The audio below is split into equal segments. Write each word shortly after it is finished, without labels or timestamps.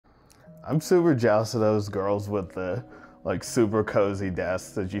I'm super jealous of those girls with the like super cozy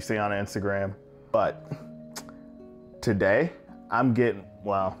desks that you see on Instagram. But today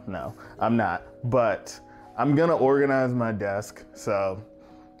well, no, I'm not, but I'm gonna organize my desk. So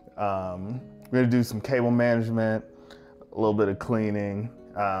I'm gonna do some cable management, a little bit of cleaning,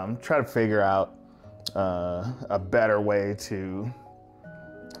 try to figure out a better way to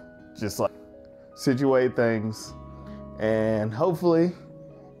just like situate things, and hopefully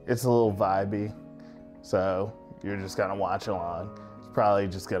it's a little vibey, so you're just gonna watch along. It's probably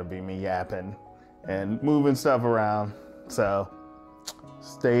just gonna be me yapping and moving stuff around, so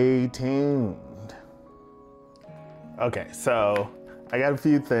stay tuned. Okay, so I got a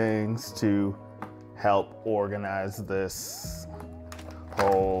few things to help organize this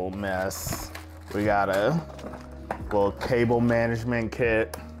whole mess. We got a little cable management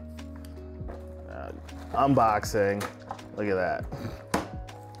kit, unboxing. Look at that.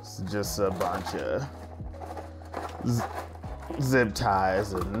 It's just a bunch of zip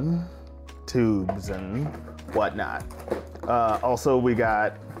ties and tubes and whatnot. Also, we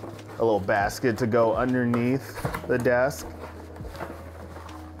got a little basket to go underneath the desk.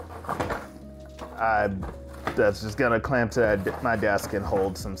 That's just gonna clamp to my desk and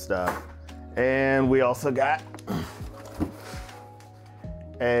hold some stuff. And we also got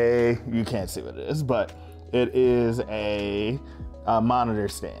you can't see what it is, but it is a monitor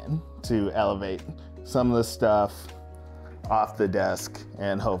stand to elevate some of the stuff off the desk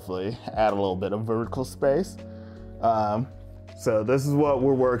and hopefully add a little bit of vertical space. So this is what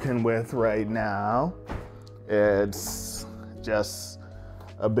we're working with right now. It's just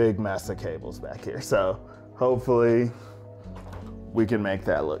a big mess of cables back here. So hopefully we can make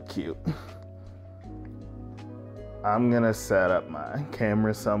that look cute. I'm gonna set up my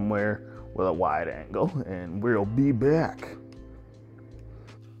camera somewhere with a wide angle and we'll be back.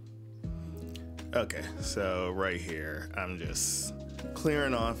 Okay, so right here, I'm just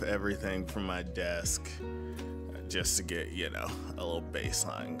clearing off everything from my desk just to get, you know, a little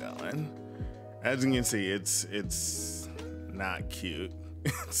baseline going. As you can see, it's not cute.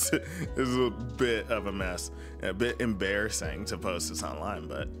 It's a bit of a mess, and a bit embarrassing to post this online,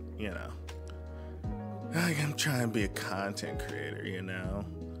 but you know, I'm trying to be a content creator, you know.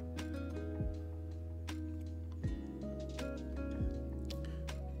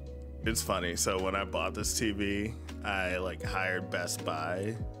 It's funny, so when I bought this TV, I like hired Best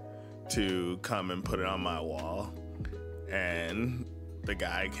Buy to come and put it on my wall, and the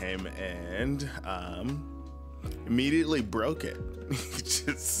guy came and immediately broke it.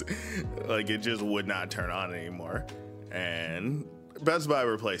 It just would not turn on anymore, and Best Buy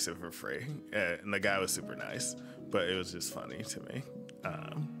replaced it for free, and the guy was super nice, but it was just funny to me.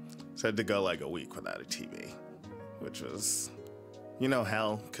 So I had to go like a week without a TV, which was, you know,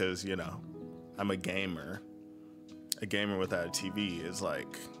 hell, because, you know, I'm a gamer. A gamer without a TV is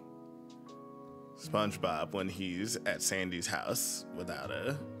like SpongeBob when he's at Sandy's house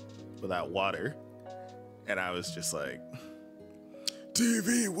without water. And I was just like,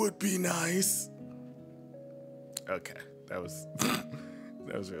 TV would be nice. Okay, that was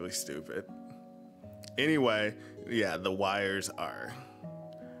that was really stupid. Anyway, yeah, the wires are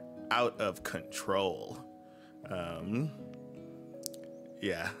out of control.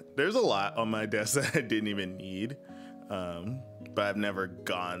 Yeah, there's a lot on my desk that I didn't even need, but I've never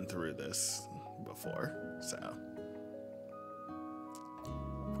gone through this before, so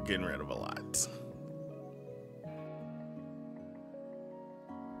we're getting rid of a lot.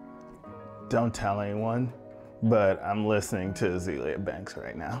 Don't tell anyone, but I'm listening to Azealia Banks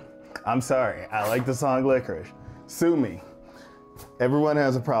right now. I'm sorry, I like the song Licorice. Sue me. Everyone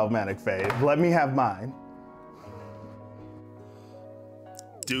has a problematic phase. Let me have mine.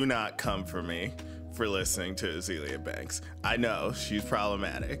 Do not come for me for listening to Azealia Banks. I know she's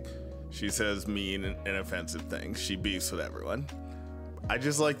problematic. She says mean and offensive things. She beefs with everyone. I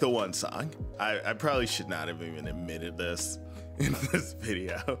just like the one song. I probably should not have even admitted this in this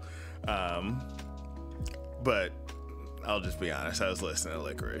video. But I'll just be honest, I was listening to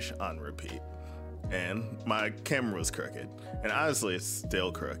Licorice on repeat and my camera was crooked, and honestly it's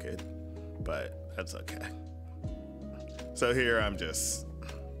still crooked, but that's okay. So here I'm just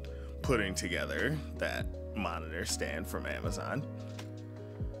putting together that monitor stand from Amazon.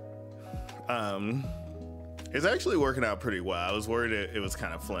 It's actually working out pretty well. I was worried it was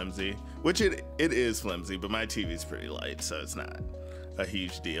kind of flimsy, which it is flimsy, but my TV's pretty light, so it's not a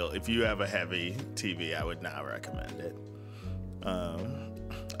huge deal. If you have a heavy TV, I would not recommend it.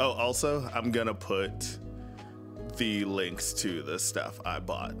 Oh, also, I'm gonna put the links to the stuff I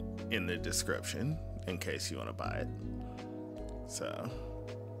bought in the description in case you want to buy it. So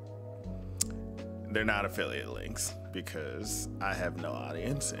they're not affiliate links because I have no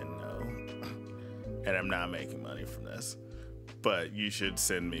audience and I'm not making money from this. But you should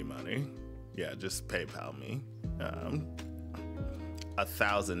send me money. Yeah, just PayPal me.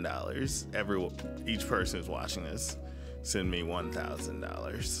 $1,000. Each person who's watching this, send me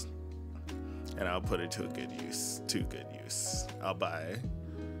 $1,000, and I'll put it to a good use. I'll buy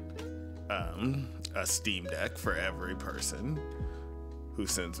a Steam Deck for every person who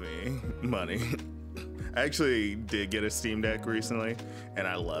sends me money. I actually did get a Steam Deck recently, and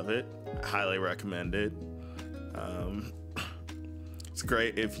I love it. I highly recommend it. It's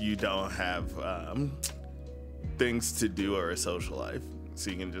great if you don't have things to do or a social life, so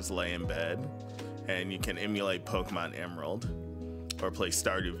you can just lay in bed and you can emulate Pokemon Emerald or play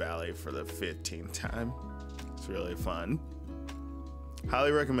Stardew Valley for the 15th time. It's really fun.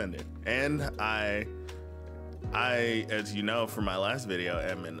 Highly recommend it. And I, as you know from my last video,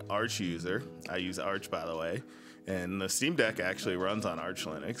 am an Arch user. I use Arch, by the way, and the Steam Deck actually runs on Arch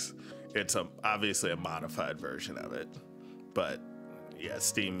Linux. It's obviously a modified version of it, but yeah,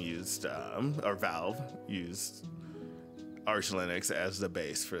 Steam used, or Valve used Arch Linux as the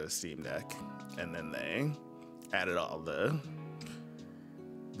base for the Steam Deck, and then they added all the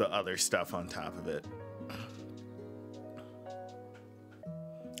other stuff on top of it.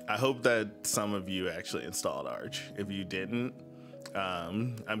 I hope that some of you actually installed Arch. If you didn't,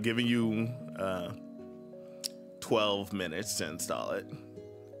 I'm giving you 12 minutes to install it.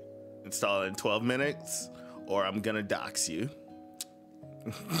 Install it in 12 minutes, or I'm gonna dox you.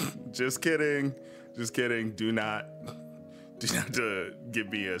 Just kidding. Do not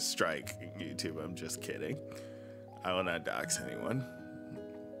give me a strike, YouTube. I'm just kidding. I will not dox anyone.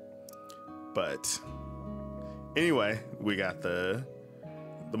 But anyway, we got the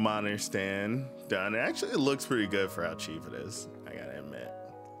monitor stand done. Actually, it looks pretty good for how cheap it is, I gotta admit.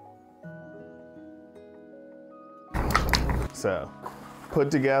 So,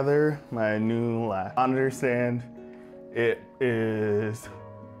 put together my new monitor stand. It is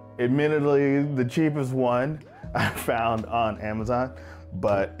admittedly the cheapest one I found on Amazon,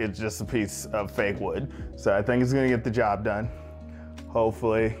 but it's just a piece of fake wood. So I think it's gonna get the job done.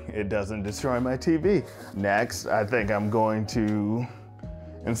 Hopefully it doesn't destroy my TV. Next, I think I'm going to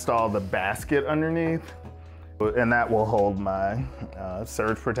install the basket underneath, and that will hold my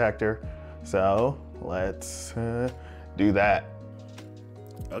surge protector. So let's do that.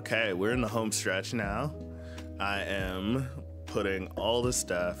 Okay, we're in the home stretch now. I am putting all the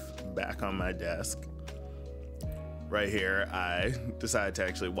stuff back on my desk. Right here, I decided to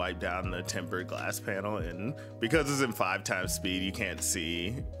actually wipe down the tempered glass panel, and because it's in 5 times speed, you can't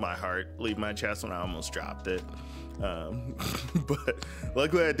see my heart leave my chest when I almost dropped it. But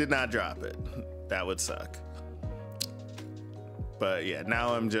luckily I did not drop it. That would suck. But yeah,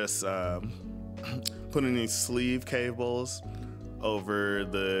 now I'm just putting these sleeve cables over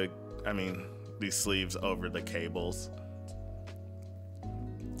these sleeves over the cables,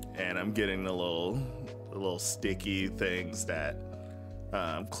 and I'm getting the little sticky things that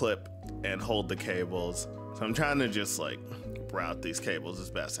clip and hold the cables. So I'm trying to just like route these cables as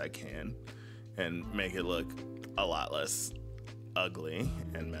best I can and make it look a lot less ugly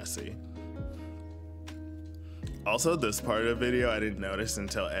and messy. Also, this part of the video I didn't notice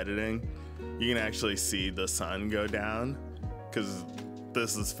until editing. You can actually see the sun go down because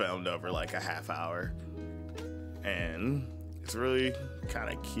this is filmed over like a half hour, and it's really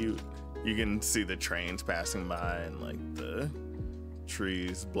kind of cute. You can see the trains passing by and like the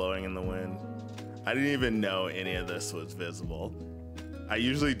trees blowing in the wind. I didn't even know any of this was visible. I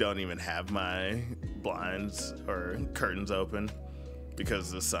usually don't even have my blinds or curtains open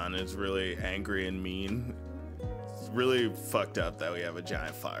because the sun is really angry and mean. It's really fucked up that we have a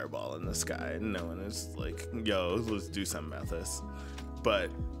giant fireball in the sky and no one is like, yo, let's do something about this. But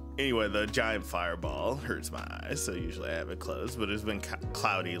anyway, the giant fireball hurts my eyes, so usually I have it closed, but it's been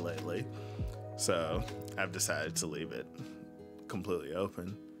cloudy lately, so I've decided to leave it completely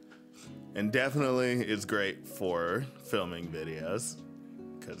open. And definitely it's great for filming videos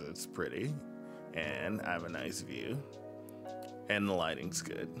because it's pretty and I have a nice view and the lighting's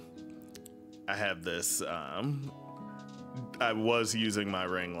good. I have this, I was using my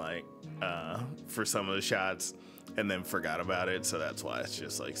ring light for some of the shots and then forgot about it, so that's why it's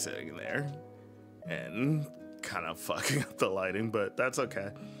just like sitting there and kind of fucking up the lighting, but that's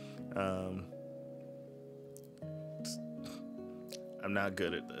okay. I'm not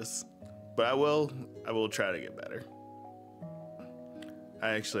good at this, but I will try to get better.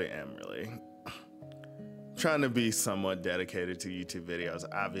 I actually am really trying to be somewhat dedicated to YouTube videos.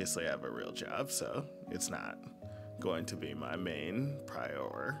 Obviously I have a real job, so it's not going to be my main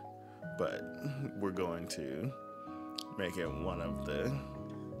priority, but we're going to make it one of them.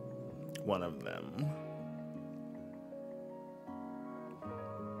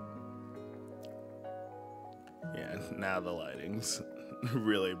 Yeah, now the lighting's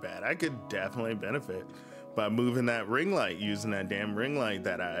really bad. I could definitely benefit by moving that ring light, using that damn ring light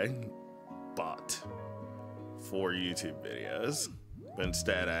that I bought for YouTube videos. But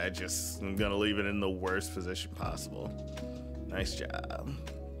instead, I'm gonna leave it in the worst position possible. Nice job.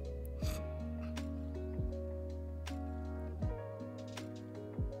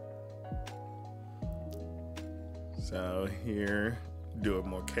 So here, doing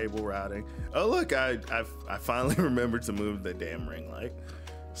more cable routing. Oh look, I finally remembered to move the damn ring light.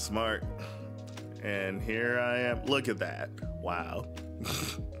 Smart. And here I am. Look at that. Wow.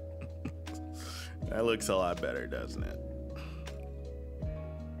 That looks a lot better, doesn't it?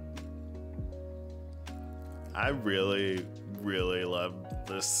 I really, really love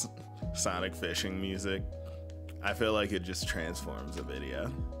this Sonic fishing music. I feel like it just transforms a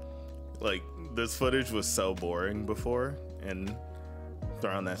video. Like, this footage was so boring before, and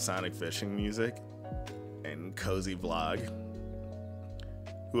throw on that Sonic fishing music and cozy vlog.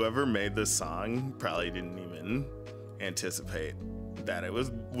 Whoever made this song probably didn't even anticipate that it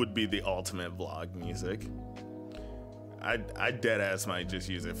would be the ultimate vlog music. I deadass might just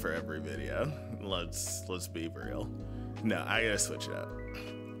use it for every video. Let's be real. No, I gotta switch it up.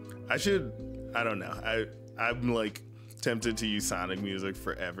 I don't know. I'm like tempted to use Sonic music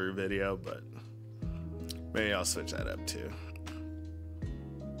for every video, but maybe I'll switch that up too.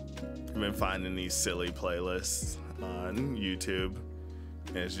 I've been finding these silly playlists on YouTube,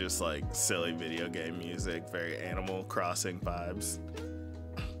 and it's just like silly video game music, very Animal Crossing vibes.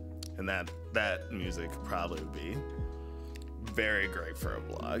 And that music probably would be very great for a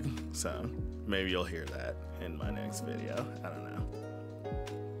vlog. So maybe you'll hear that in my next video. I don't know.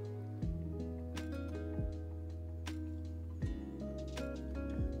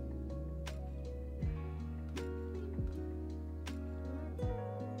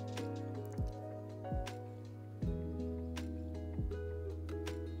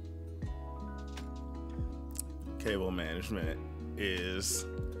 Cable management is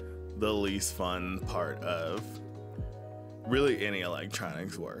the least fun part of really any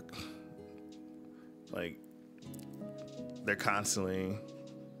electronics work. Like, they're constantly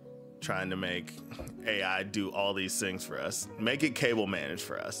trying to make AI do all these things for us. Make it cable manage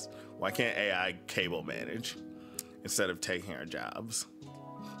for us. Why can't AI cable manage instead of taking our jobs?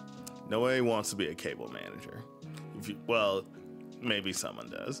 Nobody wants to be a cable manager. Well, maybe someone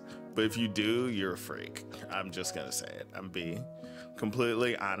does, but if you do, you're a freak. I'm just gonna say it. I'm being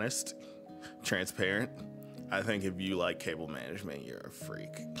completely honest, transparent. I think if you like cable management, you're a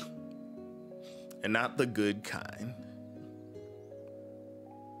freak. And not the good kind.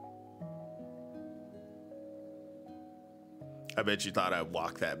 I bet you thought I'd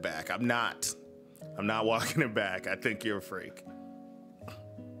walk that back. I'm not walking it back. I think you're a freak.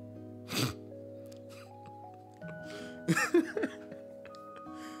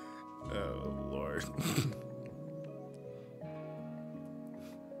 Oh, Lord.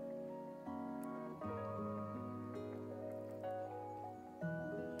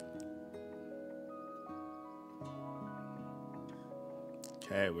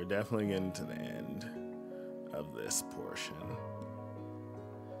 Okay, we're definitely getting to the end of this portion.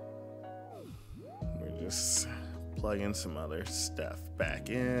 We're just plugging some other stuff back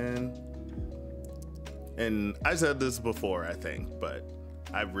in. And I said this before, I think, but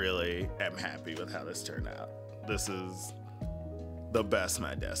I really am happy with how this turned out. This is the best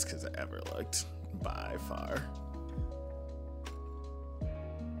my desk has ever looked, by far.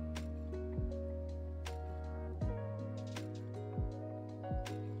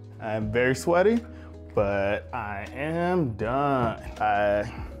 I'm very sweaty, but I am done.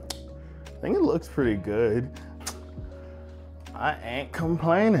 I think it looks pretty good. I ain't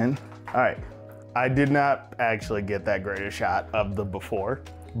complaining. All right. I did not actually get that great a shot of the before,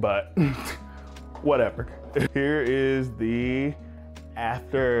 but whatever. Here is the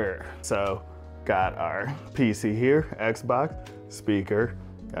after. So got our PC here, Xbox, speaker,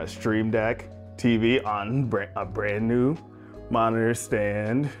 got a Stream Deck, TV on a brand new monitor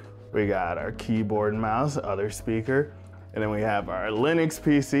stand. We got our keyboard and mouse, other speaker, and then we have our Linux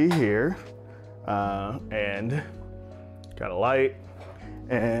PC here, and got a light,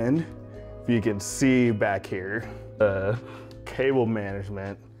 and if you can see back here, the cable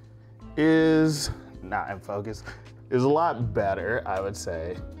management is not in focus, is a lot better, I would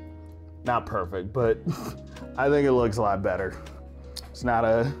say. Not perfect, but I think it looks a lot better. It's not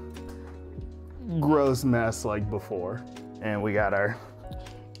a gross mess like before. And we got our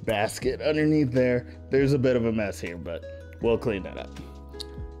basket underneath there. There's a bit of a mess here, but we'll clean that up.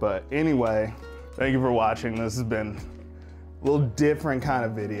 But anyway, thank you for watching. This has been a little different kind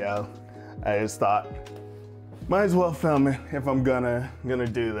of video. I just thought, might as well film it if I'm gonna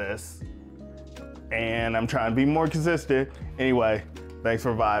do this. And I'm trying to be more consistent. Anyway, thanks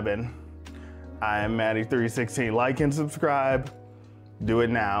for vibing. I am Maddie316. Like and subscribe. Do it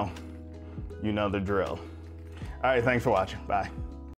now. You know the drill. All right, thanks for watching. Bye.